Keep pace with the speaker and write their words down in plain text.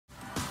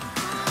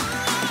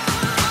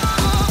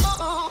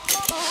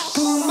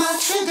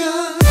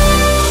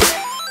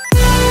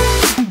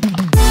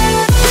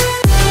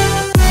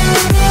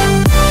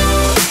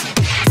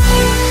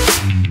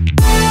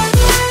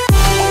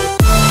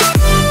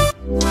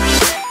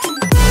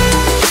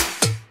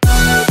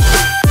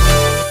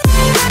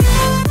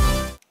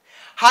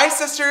Hi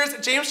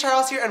sisters, James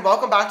Charles here and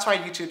welcome back to my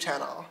YouTube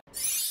channel.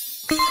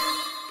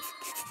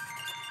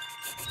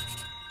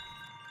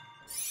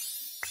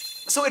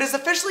 So it is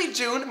officially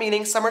June,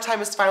 meaning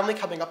summertime is finally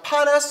coming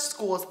upon us,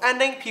 school is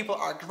ending, people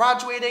are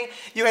graduating.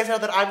 You guys know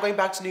that I'm going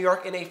back to New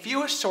York in a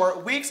few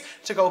short weeks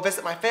to go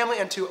visit my family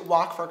and to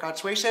walk for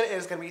graduation. It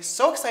is going to be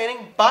so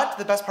exciting, but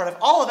the best part of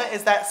all of it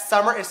is that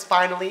summer is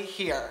finally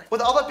here.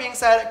 With all that being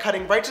said,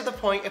 cutting right to the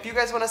point, if you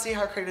guys want to see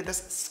how I created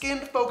this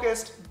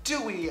skin-focused,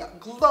 dewy,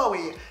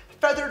 glowy,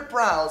 feathered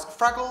brows,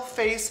 freckle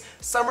face,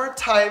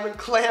 summertime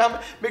glam,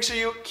 make sure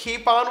you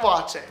keep on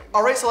watching.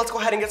 Alright, so let's go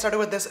ahead and get started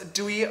with this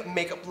dewy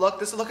makeup look.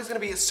 This look is going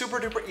to be super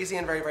duper easy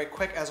and very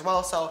quick as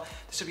well, so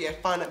this should be a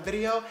fun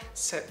video.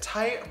 Sit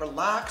tight,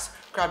 relax,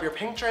 grab your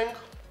pink drink,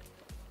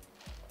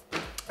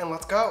 and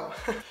let's go.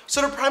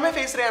 So to prime my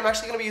face today, I'm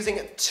actually going to be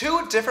using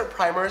two different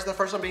primers. The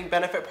first one being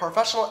Benefit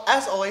Professional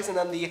as always, and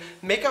then the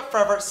Makeup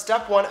Forever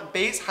Step 1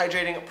 Base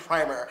Hydrating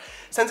Primer.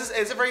 Since this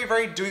is a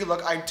very dewy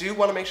look, I do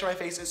want to make sure my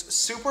face is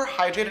super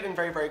hydrated and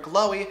very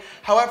glowy.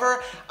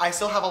 However, I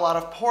still have a lot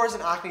of pores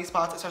and acne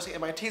spots, especially in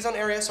my T-zone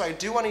area, so I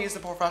do want to use the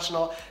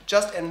Professional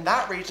just in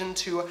that region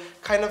to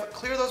kind of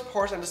clear those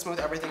pores and to smooth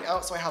everything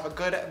out so I have a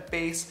good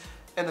base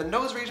in the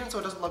nose region so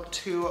it doesn't look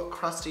too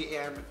crusty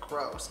and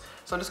gross.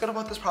 So I'm just gonna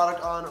put this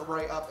product on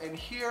right up in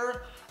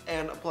here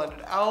and blend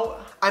it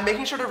out. I'm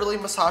making sure to really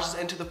massage this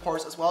into the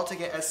pores as well to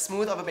get as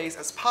smooth of a base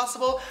as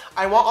possible.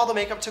 I want all the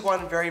makeup to go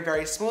on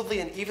very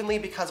smoothly and evenly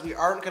because we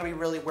aren't gonna be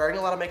really wearing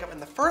a lot of makeup in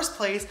the first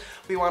place.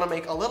 We wanna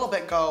make a little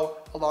bit go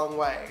a long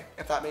way,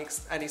 if that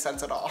makes any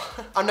sense at all.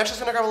 I'm next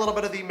just gonna grab a little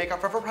bit of the Makeup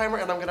Forever primer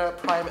and I'm gonna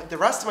prime the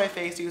rest of my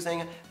face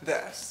using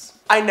this.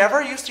 I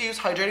never used to use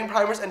hydrating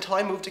primers until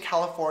I moved to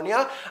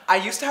California. I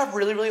used to have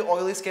really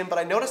oily skin, but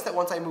I noticed that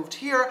once I moved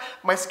here,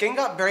 my skin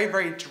got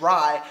very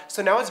dry.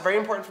 So now it's very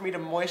important for me to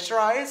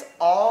moisturize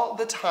all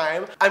the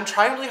time. I'm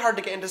trying really hard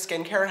to get into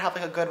skincare and have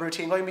like a good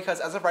routine going because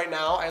as of right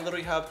now, I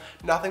literally have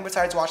nothing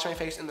besides washing my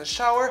face in the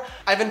shower.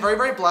 I've been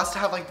very blessed to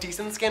have like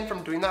decent skin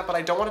from doing that, but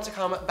I don't want it to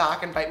come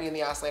back and bite me in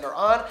the ass later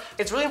on.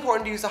 It's really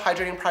important to use a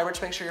hydrating primer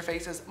to make sure your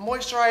face is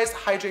moisturized,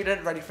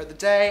 hydrated, ready for the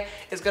day.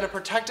 It's gonna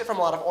protect it from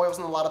a lot of oils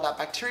and a lot of that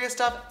bacteria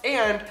stuff,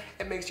 and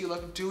it makes you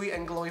look dewy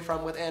and glowy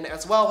from within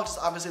as well, which is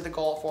obviously the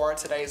goal for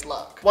today's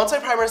look. Once my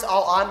primer is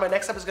all on, my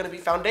next step is going to be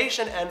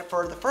foundation, and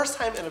for the first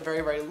time in a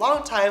very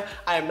long time,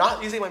 I am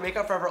not using my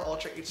Makeup Forever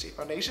Ultra HD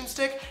foundation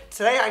stick.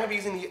 Today I'm going to be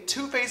using the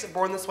Too Faced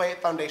Born This Way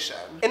foundation.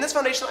 In this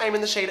foundation, I am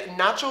in the shade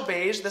Natural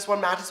Beige. This one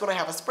matches when I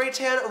have a spray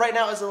tan. Right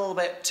now is a little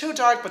bit too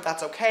dark, but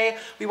that's okay.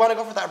 We want to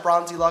go for that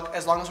bronzy look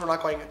as long as we're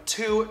not going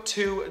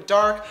too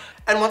dark.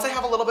 And once I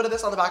have a little bit of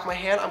this on the back of my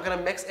hand, I'm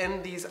gonna mix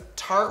in these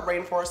Tarte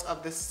Rainforest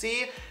of the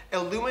Sea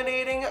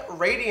Illuminating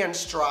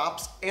Radiance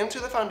Drops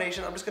into the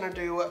foundation. I'm just gonna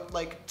do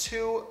like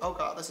two, oh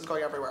god, this is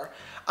going everywhere.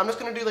 I'm just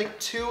gonna do like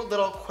two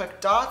little quick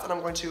dots and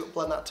I'm going to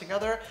blend that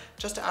together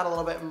just to add a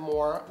little bit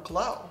more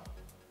glow.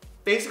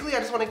 Basically, I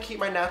just want to keep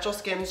my natural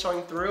skin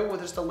showing through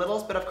with just the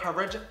littlest bit of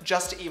coverage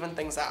just to even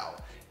things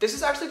out. This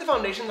is actually the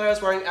foundation that I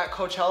was wearing at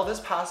Coachella this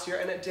past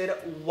year and it did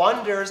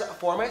wonders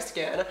for my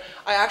skin.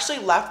 I actually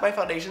left my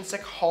foundation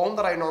stick home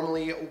that I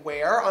normally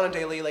wear on a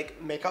daily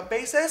like makeup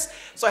basis.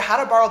 So I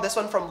had to borrow this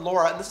one from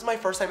Laura and this is my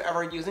first time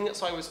ever using it,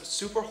 so I was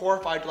super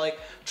horrified to like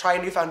try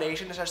a new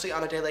foundation, especially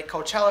on a day like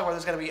Coachella where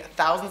there's gonna be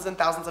thousands and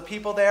thousands of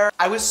people there.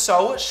 I was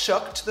so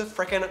shook to the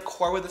freaking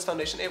core with this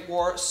foundation. It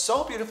wore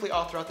so beautifully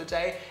all throughout the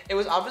day. It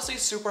was obviously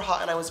super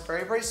hot and I was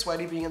very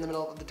sweaty being in the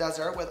middle of the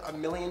desert with a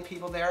million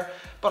people there,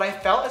 but I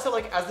felt as though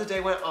like as the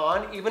day went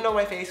on, even though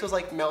my face was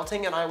like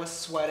melting and I was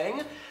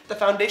sweating, the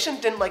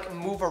foundation didn't like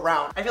move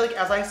around. I feel like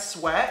as I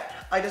sweat,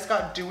 I just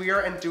got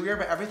dewier and dewier,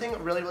 but everything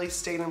really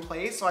stayed in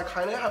place. So I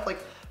kind of have like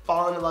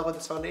fallen in love with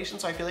this foundation.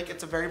 So I feel like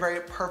it's a very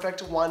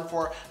perfect one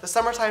for the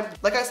summertime.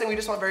 Like I was saying, we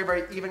just want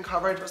very even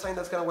coverage, but something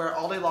that's gonna wear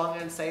all day long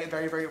and stay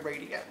very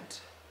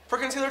radiant. For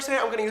concealer today,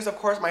 I'm going to use, of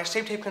course, my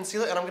Shape Tape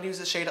Concealer, and I'm going to use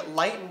the shade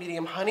Light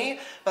Medium Honey,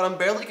 but I'm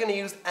barely going to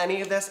use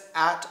any of this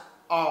at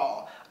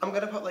all. I'm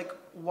going to put like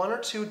 1 or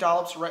 2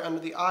 dollops right under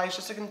the eyes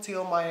just to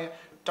conceal my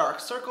dark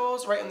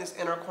circles right in this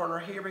inner corner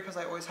here because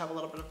I always have a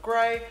little bit of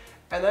gray,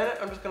 and then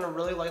I'm just going to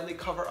really lightly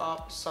cover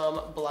up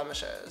some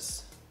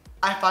blemishes.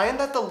 I find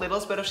that the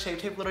littlest bit of Shape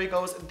Tape literally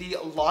goes the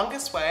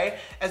longest way.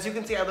 As you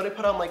can see, I literally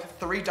put on like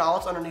 3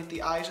 dollops underneath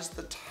the eyes, just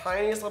the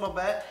tiniest little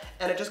bit,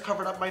 and it just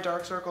covered up my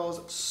dark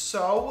circles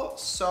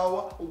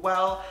so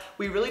well.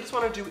 We really just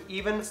want to do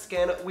even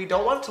skin. We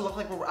don't want it to look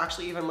like we're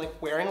actually even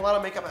like wearing a lot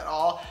of makeup at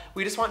all.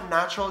 We just want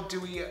natural,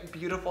 dewy,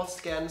 beautiful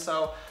skin.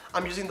 So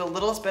I'm using the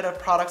littlest bit of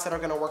products that are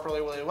going to work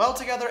really well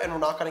together, and we're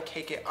not going to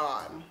cake it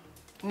on.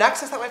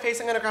 Next to set my face,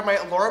 I'm going to grab my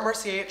Laura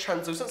Mercier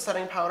Translucent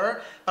Setting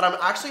Powder, but I'm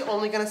actually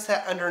only going to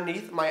set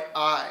underneath my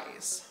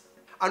eyes.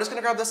 I'm just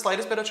gonna grab the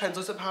slightest bit of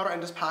translucent powder and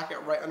just pack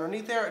it right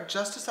underneath there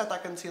just to set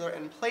that concealer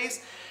in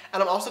place.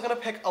 And I'm also gonna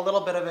pick a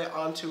little bit of it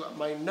onto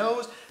my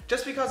nose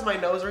just because my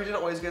nose region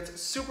always gets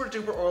super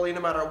duper oily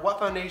no matter what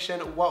foundation,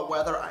 what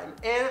weather I'm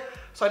in.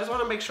 So I just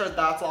wanna make sure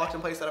that's locked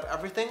in place out of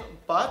everything.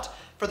 But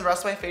for the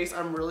rest of my face,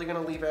 I'm really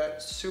gonna leave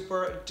it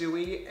super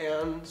dewy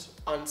and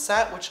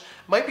unset, which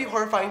might be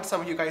horrifying to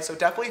some of you guys. So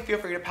definitely feel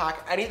free to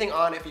pack anything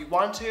on if you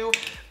want to.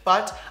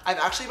 But I've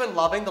actually been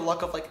loving the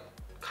look of like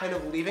kind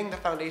of leaving the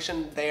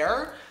foundation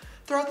there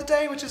throughout the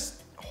day, which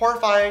is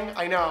horrifying.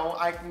 I know,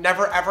 I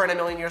never ever in a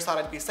million years thought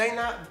I'd be saying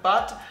that,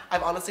 but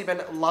I've honestly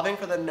been loving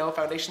for the no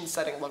foundation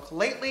setting look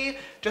lately,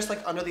 just like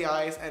under the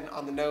eyes and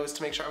on the nose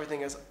to make sure everything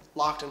is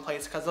locked in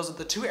place, because those are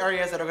the two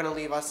areas that are gonna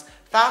leave us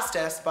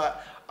fastest.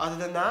 But other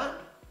than that,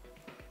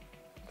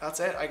 that's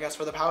it, I guess,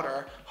 for the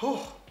powder. Whew.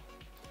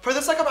 For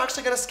this look, I'm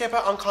actually gonna skip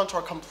out on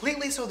contour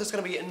completely, so there's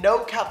gonna be no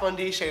Kat Von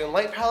D Shade and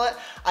Light palette.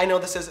 I know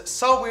this is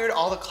so weird,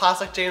 all the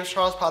classic James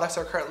Charles products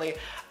are currently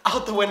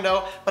out the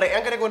window, but I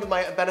am gonna go into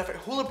my Benefit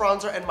Hoola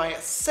Bronzer and my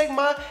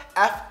Sigma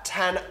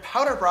F10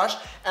 powder brush,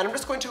 and I'm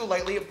just going to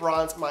lightly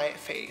bronze my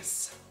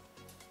face.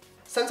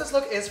 Since this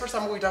look is for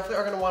summer, we definitely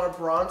are going to want to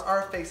bronze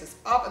our faces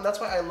up, and that's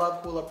why I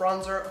love Hoola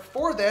Bronzer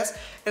for this.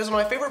 It is one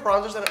of my favorite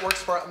bronzers, and it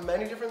works for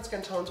many different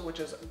skin tones, which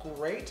is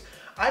great.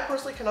 I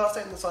personally cannot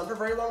stay in the sun for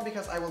very long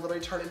because I will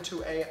literally turn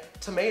into a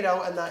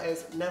tomato, and that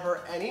is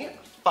never any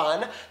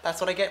fun.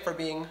 That's what I get for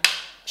being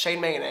Shade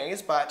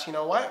Mayonnaise, but you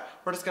know what?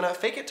 We're just gonna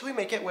fake it till we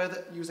make it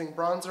with using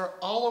bronzer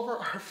all over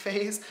our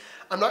face.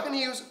 I'm not gonna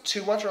use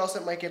too much or else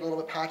it might get a little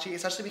bit patchy,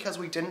 especially because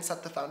we didn't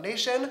set the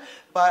foundation,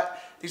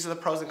 but these are the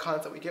pros and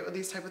cons that we get with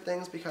these type of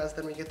things, because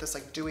then we get this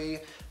like dewy,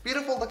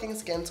 beautiful looking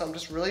skin. So I'm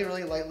just really,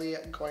 really lightly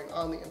going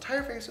on the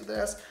entire face with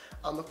this,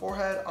 on the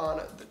forehead,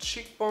 on the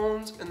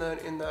cheekbones, and then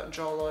in the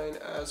jawline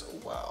as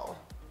well.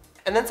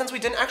 And then since we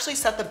didn't actually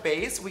set the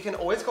base, we can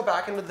always go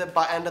back into the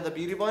butt end of the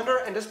Beauty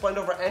Blender and just blend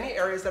over any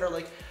areas that are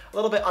like a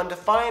little bit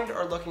undefined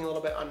or looking a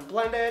little bit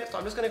unblended. So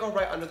I'm just gonna go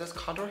right under this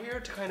contour here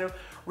to kind of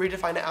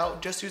redefine it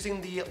out just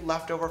using the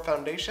leftover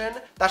foundation.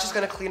 That's just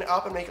gonna clean it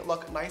up and make it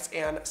look nice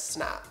and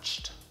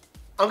snatched.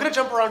 I'm gonna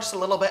jump around just a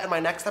little bit, and my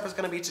next step is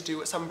gonna be to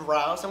do some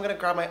brows. So I'm gonna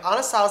grab my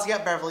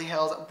Anastasia Beverly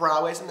Hills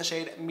Brow Base in the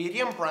shade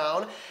Medium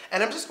Brown,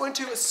 and I'm just going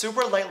to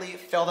super lightly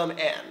fill them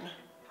in.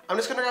 I'm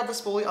just gonna grab the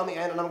spoolie on the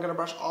end and I'm gonna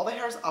brush all the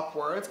hairs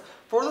upwards.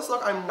 For this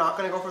look, I'm not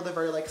gonna go for the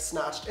very like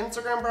snatched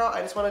Instagram brow.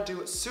 I just wanna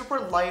do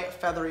super light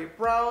feathery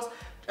brows,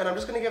 and I'm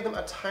just gonna give them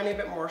a tiny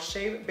bit more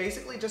shape,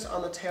 basically just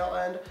on the tail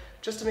end,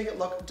 just to make it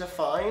look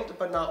defined,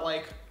 but not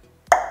like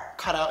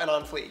cut out and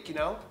on fleek, you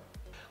know?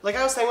 Like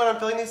I was saying, when I'm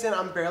filling these in,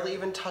 I'm barely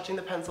even touching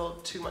the pencil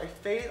to my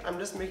face. I'm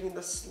just making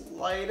the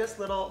slightest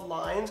little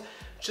lines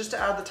just to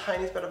add the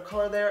tiniest bit of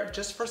color there,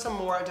 just for some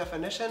more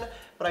definition,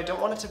 but I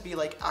don't want it to be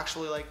like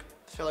actually like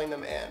filling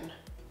them in.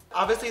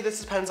 Obviously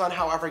this depends on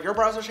however your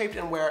brows are shaped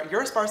and where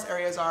your sparse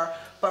areas are,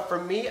 but for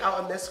me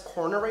out in this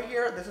corner right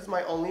here, this is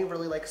my only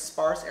really like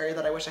sparse area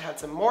that I wish I had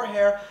some more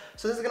hair.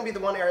 So this is gonna be the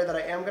one area that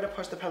I am gonna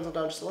push the pencil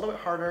down just a little bit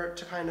harder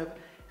to kind of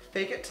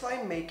fake it till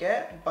I make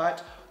it,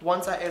 but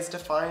once that is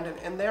defined and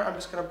in there, I'm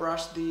just gonna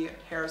brush the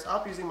hairs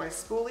up using my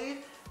spoolie,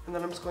 and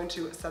then I'm just going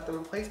to set them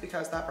in place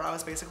because that brow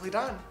is basically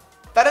done.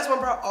 That is one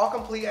brow all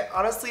complete. I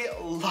honestly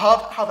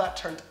love how that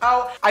turned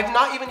out. I did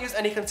not even use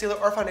any concealer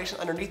or foundation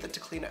underneath it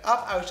to clean it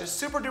up. I was just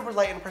super duper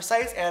light and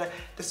precise, and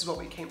this is what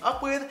we came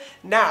up with.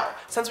 Now,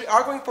 since we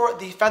are going for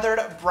the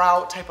feathered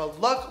brow type of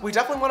look, we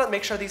definitely want to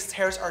make sure these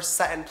hairs are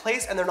set in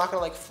place and they're not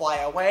gonna like fly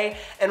away,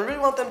 and really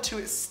want them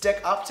to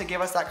stick up to give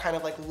us that kind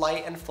of like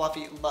light and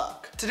fluffy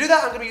look. To do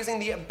that, I'm gonna be using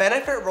the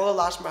Benefit Roller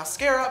Lash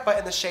Mascara, but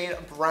in the shade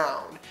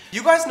brown.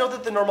 You guys know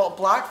that the normal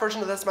black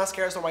version of this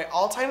mascara is one of my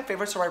all-time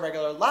favorites for my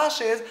regular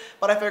lashes,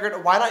 but I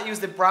figured why not use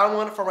the brown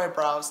one for my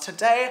brows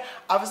today.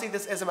 Obviously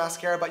this is a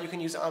mascara, but you can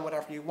use it on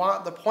whatever you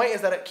want. The point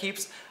is that it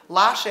keeps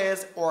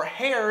lashes or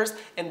hairs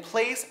in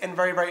place and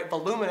very, very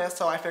voluminous,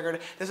 so I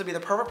figured this would be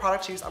the perfect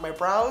product to use on my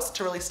brows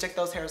to really stick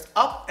those hairs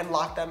up and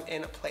lock them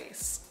in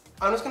place.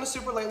 I'm just gonna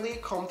super lightly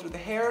comb through the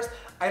hairs.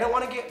 I don't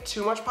wanna get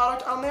too much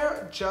product on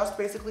there, just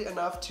basically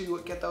enough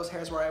to get those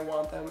hairs where I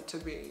want them to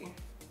be.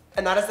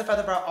 And that is the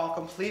feather brow all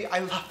complete. I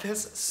love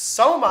this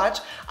so much.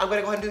 I'm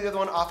gonna go ahead and do the other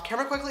one off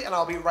camera quickly, and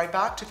I'll be right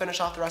back to finish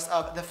off the rest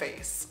of the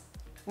face.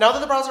 Now that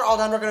the brows are all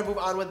done, we're gonna move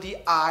on with the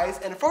eyes.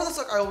 And for this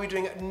look, I will be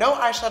doing no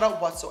eyeshadow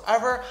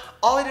whatsoever.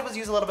 All I did was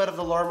use a little bit of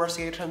the Laura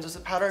Mercier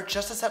translucent powder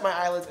just to set my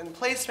eyelids in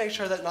place to make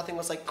sure that nothing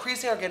was like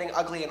creasing or getting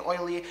ugly and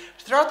oily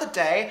throughout the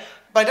day.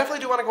 But I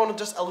definitely do wanna go into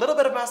just a little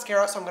bit of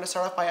mascara, so I'm gonna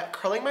start off by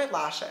curling my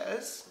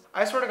lashes.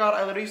 I swear to God, I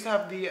literally used to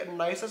have the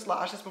nicest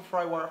lashes before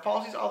I wore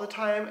falsies all the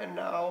time, and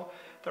now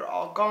they're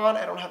all gone.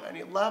 I don't have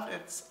any left.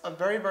 It's a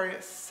very, very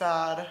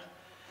sad,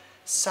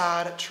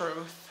 sad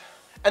truth.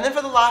 And then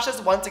for the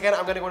lashes, once again,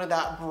 I'm gonna go into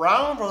that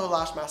brown roller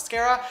lash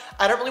mascara.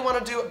 I don't really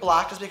wanna do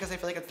black just because I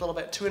feel like it's a little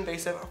bit too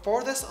invasive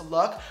for this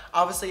look.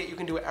 Obviously, you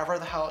can do whatever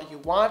the hell you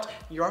want,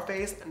 your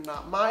face,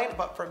 not mine.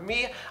 But for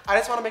me, I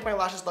just wanna make my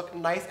lashes look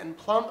nice and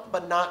plump,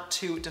 but not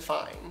too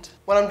defined.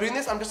 When I'm doing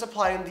this, I'm just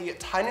applying the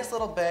tiniest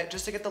little bit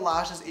just to get the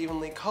lashes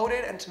evenly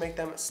coated and to make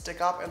them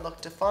stick up and look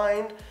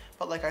defined.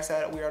 But like I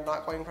said, we are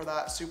not going for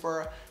that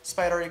super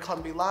spidery,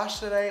 clumpy lash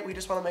today. We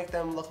just wanna make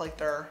them look like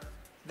they're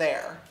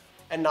there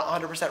and not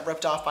 100%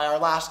 ripped off by our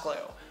lash glue.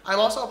 I'm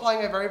also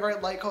applying a very, very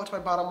light coat to my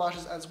bottom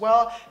lashes as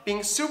well,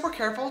 being super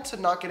careful to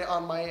not get it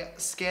on my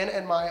skin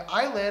and my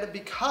eyelid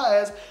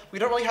because we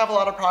don't really have a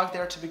lot of product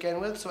there to begin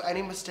with, so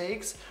any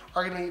mistakes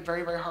are gonna be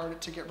very, very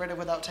hard to get rid of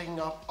without taking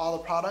off all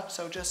the product.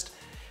 So just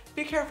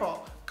be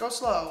careful, go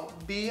slow,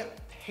 be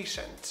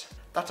patient.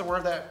 That's a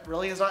word that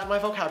really is not in my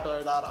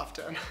vocabulary that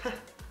often.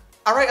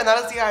 All right, and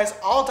that is the eyes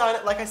all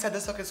done. Like I said,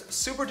 this look is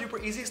super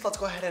duper easy, so let's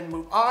go ahead and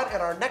move on.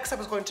 And our next step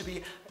is going to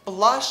be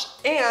blush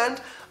and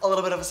a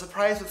little bit of a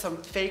surprise with some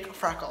fake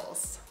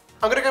freckles.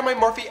 I'm gonna grab my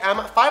Morphe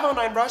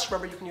M509 brush.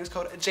 Remember, you can use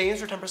code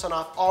JAMES for 10%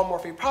 off all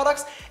Morphe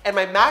products, and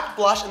my MAC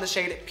blush in the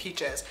shade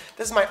Peaches.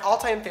 This is my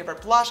all-time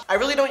favorite blush. I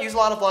really don't use a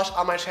lot of blush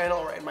on my channel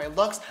or in my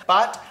looks,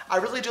 but I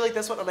really do like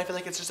this one, and I feel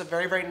like it's just a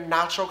very, very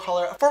natural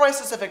color for my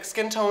specific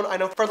skin tone. I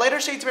know for lighter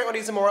shades, you might want to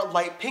use a more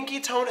light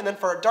pinky tone, and then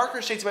for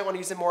darker shades, you might want to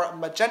use a more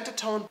magenta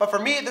tone. But for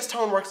me, this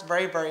tone works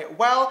very, very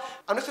well.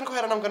 I'm just gonna go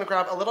ahead and I'm gonna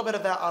grab a little bit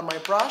of that on my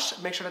brush.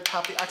 Make sure to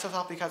tap the excess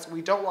off because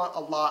we don't want a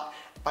lot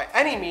by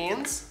any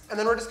means. And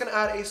then we're just gonna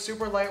add a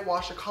super light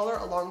wash of color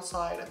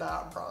alongside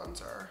that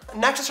bronzer.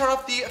 Next, to start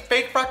off the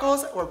fake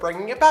freckles, we're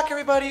bringing it back,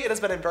 everybody. It has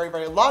been a very,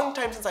 very long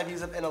time since I've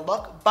used them in a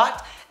look,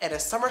 but it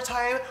is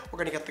summertime. We're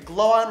gonna get the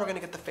glow on, we're gonna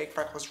get the fake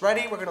freckles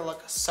ready. We're gonna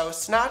look so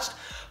snatched.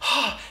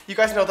 You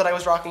guys know that I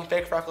was rocking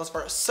fake freckles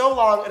for so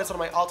long, and it's one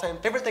of my all-time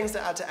favorite things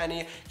to add to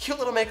any cute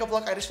little makeup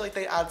look. I just feel like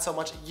they add so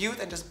much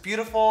youth and just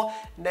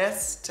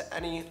beautifulness to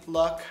any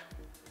look.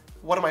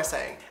 What am I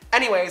saying?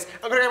 Anyways,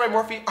 I'm gonna grab my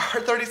Morphe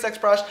R36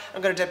 brush.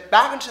 I'm gonna dip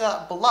back into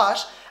that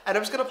blush, and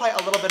I'm just gonna apply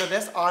a little bit of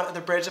this on the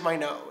bridge of my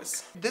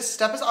nose. This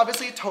step is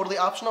obviously totally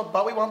optional,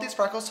 but we want these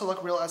freckles to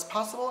look real as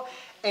possible.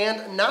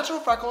 And natural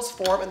freckles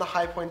form in the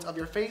high points of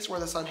your face where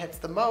the sun hits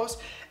the most.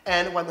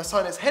 And when the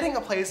sun is hitting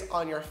a place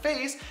on your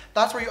face,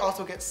 that's where you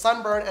also get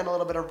sunburn and a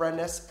little bit of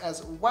redness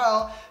as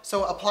well.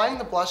 So applying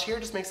the blush here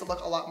just makes it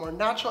look a lot more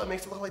natural. It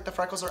makes it look like the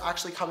freckles are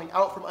actually coming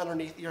out from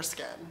underneath your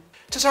skin.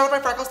 To start with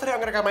my freckles today, I'm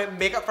gonna grab my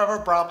Makeup Forever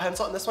brow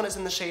pencil, and this one is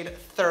in the shade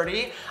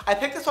 30. I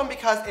picked this one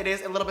because it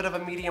is a little bit of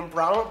a medium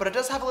brown, but it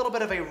does have a little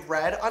bit of a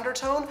red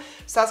undertone.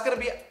 So that's gonna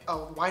be,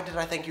 oh, why did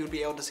I think you would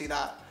be able to see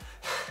that?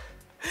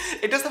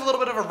 It does have a little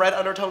bit of a red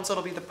undertone, so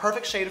it'll be the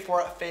perfect shade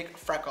for fake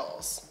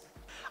freckles.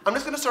 I'm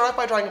just gonna start off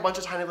by drawing a bunch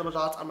of tiny little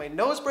dots on my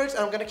nose bridge, and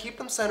I'm gonna keep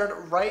them centered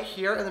right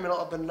here in the middle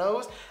of the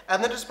nose,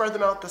 and then just spread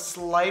them out the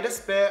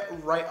slightest bit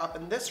right up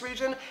in this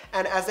region.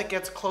 And as it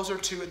gets closer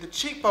to the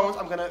cheekbones,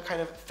 I'm gonna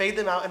kind of fade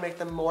them out and make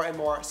them more and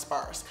more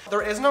sparse.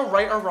 There is no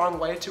right or wrong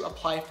way to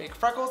apply fake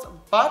freckles,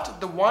 but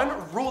the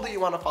one rule that you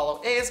wanna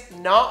follow is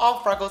not all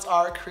freckles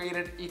are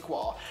created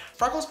equal.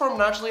 Freckles form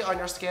naturally on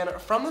your skin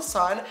from the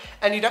sun,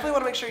 and you definitely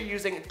wanna make sure you're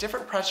using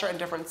different pressure and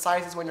different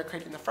sizes when you're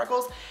creating the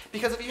freckles,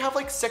 because if you have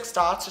like 6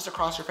 dots just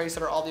across your face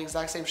that are all the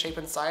exact same shape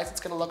and size, it's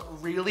gonna look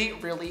really,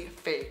 really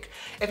fake.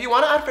 If you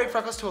wanna add fake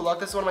freckles to a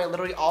look, this is one of my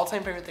literally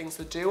all-time favorite things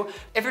to do.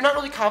 If you're not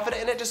really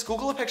confident in it, just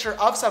Google a picture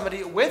of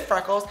somebody with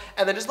freckles,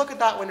 and then just look at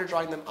that when you're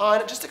drawing them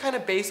on, just to kind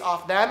of base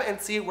off them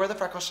and see where the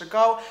freckles should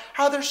go,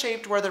 how they're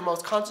shaped, where they're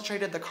most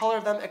concentrated, the color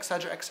of them,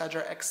 etc.,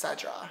 etc.,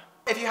 etc.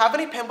 If you have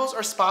any pimples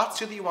or spots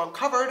too that you want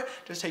covered,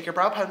 just take your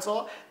brow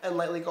pencil and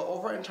lightly go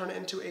over and turn it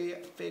into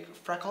a fake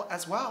freckle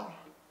as well.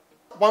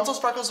 Once those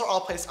freckles are all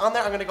placed on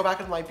there, I'm gonna go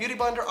back into my beauty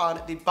blender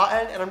on the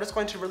button, and I'm just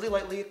going to really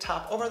lightly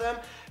tap over them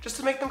just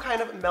to make them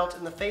kind of melt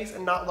in the face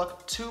and not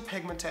look too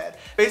pigmented.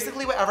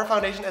 Basically, whatever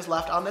foundation is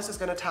left on this is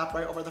gonna tap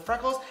right over the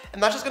freckles,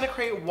 and that's just gonna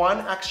create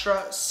one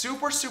extra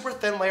super, super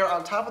thin layer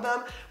on top of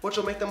them, which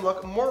will make them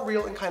look more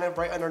real and kind of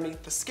right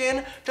underneath the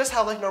skin, just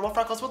how like normal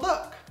freckles would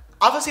look.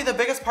 Obviously, the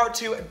biggest part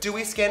to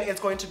dewy skin is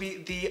going to be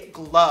the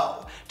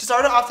glow. To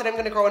start it off today, I'm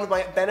gonna go in with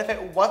my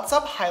Benefit What's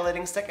Up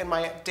highlighting stick in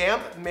my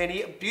Damp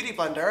Mini Beauty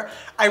Blender.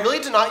 I really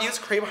do not use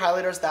cream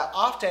highlighters that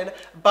often,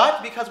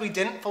 but because we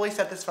didn't fully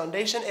set this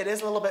foundation, it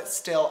is a little bit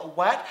still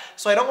wet,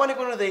 so I don't wanna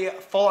go into the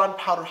full-on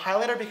powder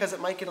highlighter because it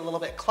might get a little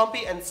bit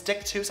clumpy and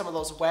stick to some of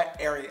those wet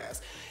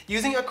areas.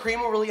 Using a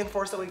cream will really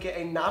enforce that we get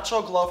a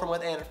natural glow from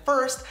within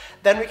first,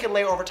 then we can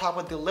layer over top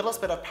with the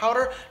littlest bit of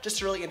powder just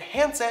to really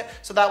enhance it,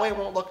 so that way it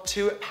won't look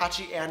too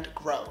patchy and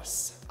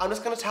gross. I'm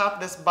just gonna tap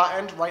this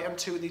button right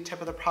onto the tip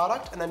of the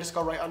product and then just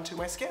go right onto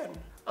my skin.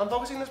 I'm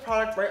focusing this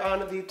product right on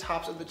the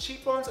tops of the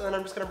cheekbones, and then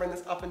I'm just gonna bring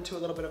this up into a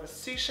little bit of a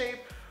C shape,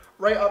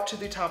 right up to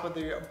the top of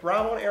the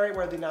brow bone area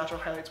where the natural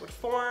highlights would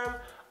form,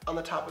 on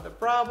the top of the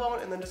brow bone,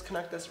 and then just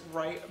connect this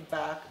right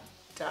back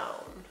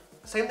down.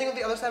 Same thing with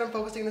the other side, I'm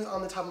focusing this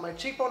on the top of my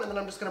cheekbone, and then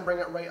I'm just gonna bring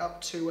it right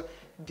up to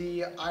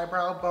the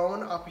eyebrow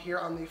bone up here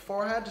on the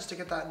forehead just to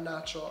get that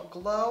natural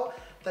glow.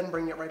 Then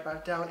bring it right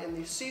back down in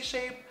the C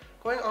shape,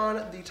 going on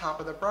the top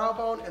of the brow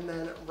bone and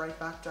then right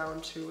back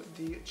down to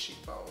the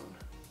cheekbone.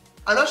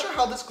 I'm not sure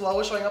how this glow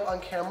is showing up on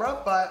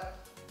camera, but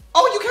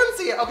oh, you can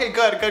see it. Okay,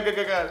 good.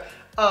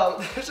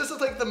 It's just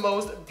like the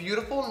most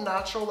beautiful,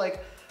 natural,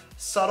 like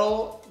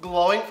subtle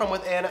glowing from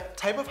within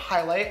type of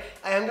highlight.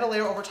 I am gonna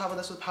layer over top of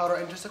this with powder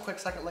in just a quick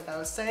second, like I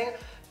was saying.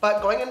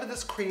 But going into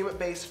this cream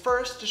base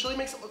first just really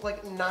makes it look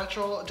like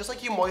natural, just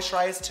like you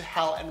moisturize to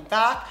hell and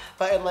back,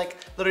 but in like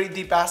literally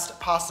the best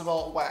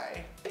possible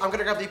way. I'm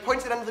gonna grab the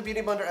pointed end of the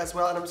Beauty Blender as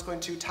well, and I'm just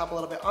going to tap a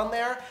little bit on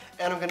there,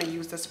 and I'm gonna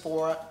use this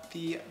for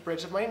the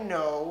bridge of my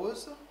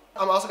nose.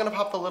 I'm also gonna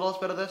pop the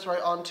littlest bit of this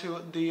right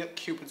onto the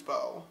Cupid's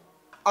bow.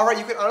 Alright,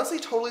 you can honestly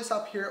totally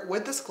stop here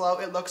with this glow.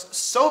 It looks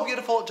so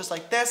beautiful just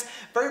like this.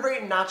 Very,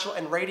 very natural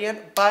and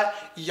radiant, but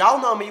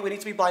y'all know me, we need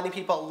to be blinding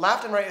people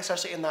left and right,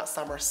 especially in that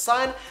summer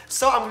sun.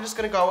 So I'm just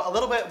gonna go a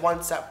little bit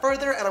one step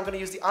further, and I'm gonna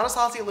use the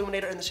Anastasia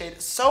Illuminator in the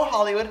shade So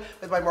Hollywood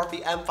with my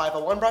Morphe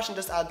M501 brush and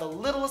just add the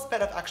littlest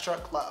bit of extra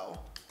glow.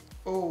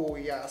 Oh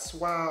yes,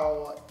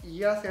 wow.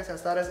 Yes,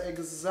 that is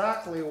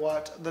exactly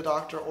what the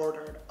doctor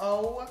ordered.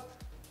 Oh,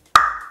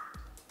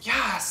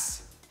 yes.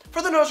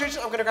 For the nose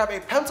region, I'm gonna grab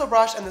a pencil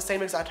brush and the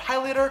same exact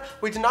highlighter.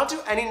 We did not do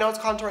any nose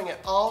contouring at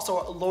all,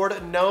 so Lord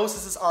knows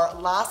this is our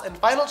last and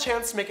final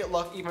chance to make it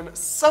look even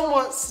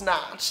somewhat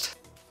snatched.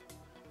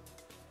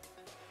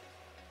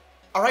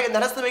 Alright, and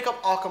that is the makeup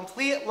all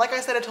complete. Like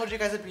I said, I told you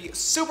guys it'd be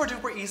super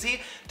duper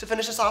easy. To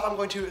finish this off, I'm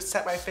going to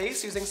set my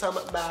face using some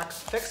MAC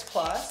Fix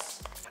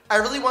Plus. I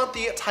really want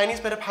the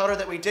tiniest bit of powder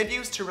that we did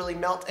use to really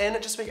melt in,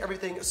 just make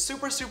everything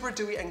super, super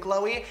dewy and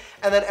glowy.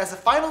 And then as a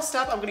final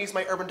step, I'm gonna use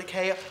my Urban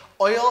Decay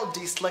Oil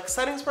De-Slick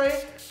Setting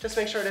Spray. Just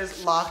make sure it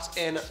is locked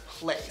in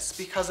place.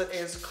 Because it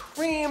is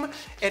cream,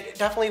 it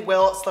definitely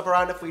will slip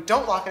around if we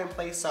don't lock it in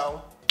place,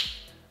 so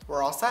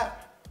we're all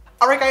set.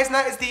 Alright guys, and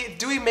that is the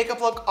dewy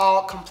makeup look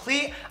all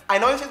complete. I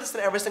know I say this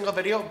in every single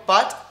video,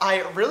 but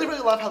I really,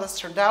 really love how this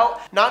turned out.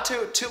 Not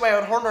to toot my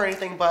own horn or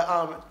anything,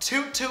 but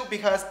toot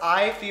because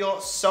I feel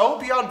so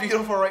beyond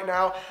beautiful right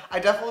now. I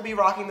definitely will be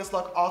rocking this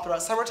look all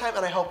throughout summertime,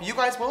 and I hope you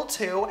guys will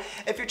too.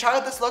 If you tried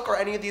out this look or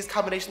any of these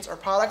combinations or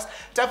products,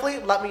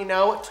 definitely let me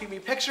know. Tweet me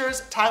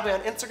pictures, tag me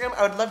on Instagram.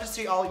 I would love to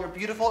see all your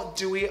beautiful,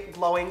 dewy,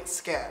 glowing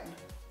skin.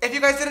 If you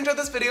guys did enjoy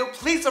this video,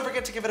 please don't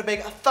forget to give it a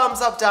big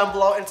thumbs up down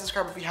below and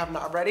subscribe if you have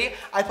not already.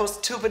 I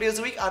post 2 videos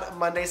a week on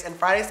Mondays and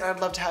Fridays, and I'd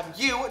love to have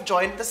you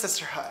join the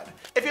sisterhood.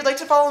 If you'd like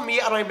to follow me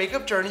on my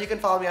makeup journey, you can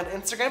follow me on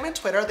Instagram and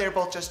Twitter. They're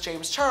both just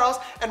James Charles,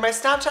 and my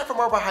Snapchat for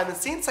more behind the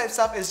scenes type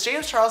stuff is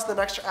James Charles with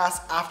an extra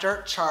S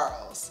after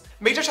Charles.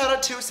 Major shout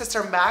out to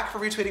Sister Mac for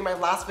retweeting my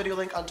last video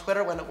link on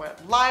Twitter when it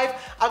went live.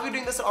 I'll be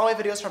doing this in all my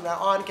videos from now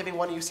on, giving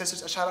one of you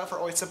sisters a shout out for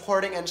always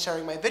supporting and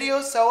sharing my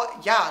videos. So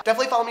yeah,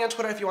 definitely follow me on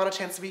Twitter if you want a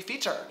chance to be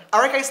featured.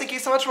 Alright guys, thank you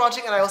so much for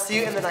watching, and I will see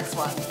you in the next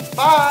one.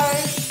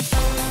 Bye!